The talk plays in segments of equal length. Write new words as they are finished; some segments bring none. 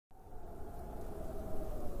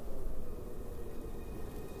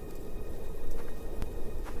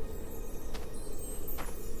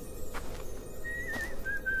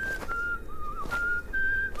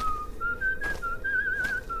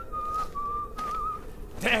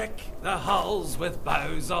Deck the hulls with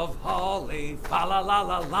boughs of holly, fa la la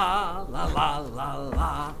la la la la la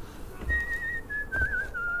la.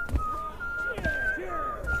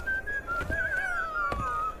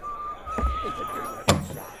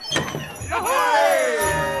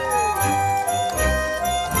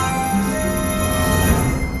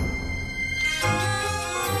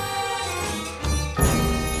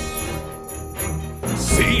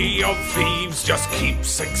 Sea of Thieves just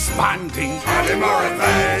keeps expanding, adding more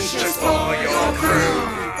adventures for your crew.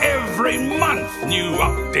 Every month new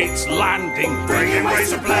updates landing, bringing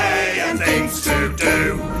ways to play and things to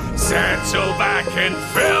do. Settle back and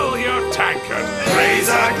fill your tankard, raise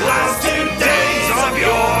a glass to days of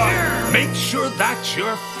yore. Make sure that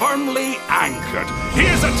you're firmly anchored.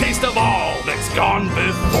 Here's a taste of all that's gone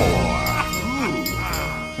before.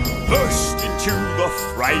 Burst into the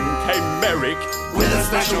frame came Merrick, with a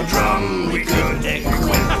special drum we could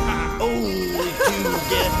equip. only to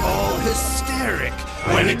get all hysteric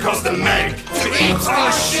when it caused the Meg to eat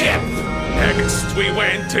our ship. Next we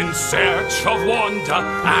went in search of Wanda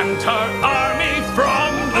and her army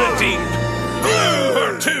from the deep. Blew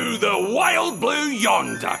her to the wild blue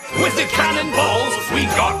yonder with the cannonballs we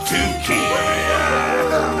got to keep.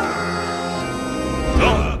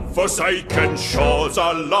 Forsaken shores,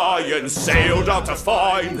 a lion sailed out to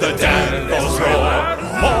find the devil's roar.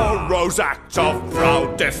 Morrow's act of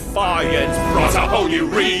proud defiance brought a whole new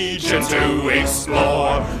region to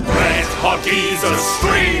explore. Red hot geysers,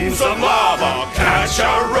 streams of lava, catch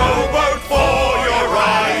a rowboat for your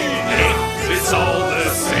ride. If it's all the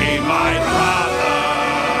same, I'd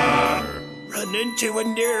rather run into a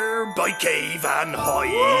nearby cave and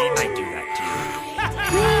hide. I do that too.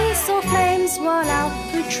 We saw flames while out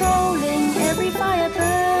patrolling, every fire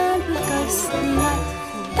burned with ghostly light.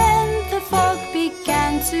 Then the fog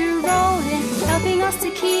began to roll in, helping us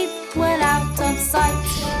to keep well out of sight.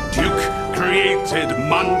 Duke created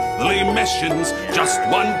monthly missions, just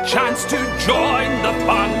one chance to join the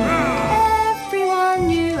fun. Everyone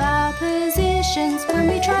knew our positions when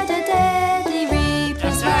we tried a deadly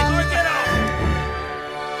Reaper's run.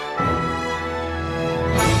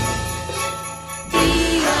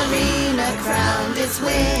 Crowned its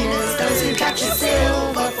winners, those who captured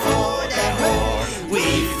silver for their hoard. We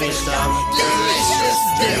fished up delicious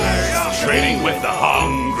dinners, trading with the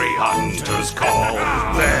hungry hunter's call.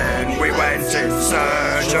 Then we went in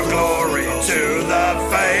search of glory to the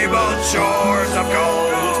fabled shores of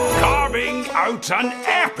gold, carving out an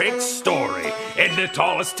epic story in the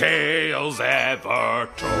tallest tales ever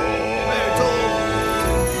told.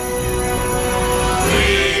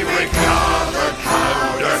 We recovered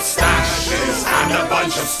powder stashes and a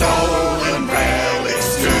bunch of stolen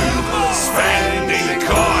relics too, spending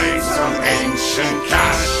coins from ancient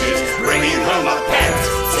caches, bringing home a pet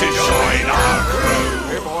to join our crew.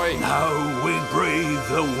 Hey boy. Now we breathe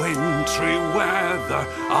the wintry weather,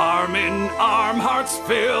 arm in arm, hearts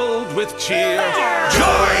filled with cheer.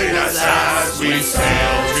 Join us as we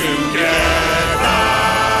sail together.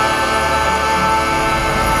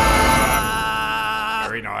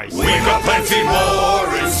 Very nice. We've got plenty more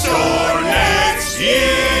in store next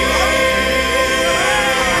year.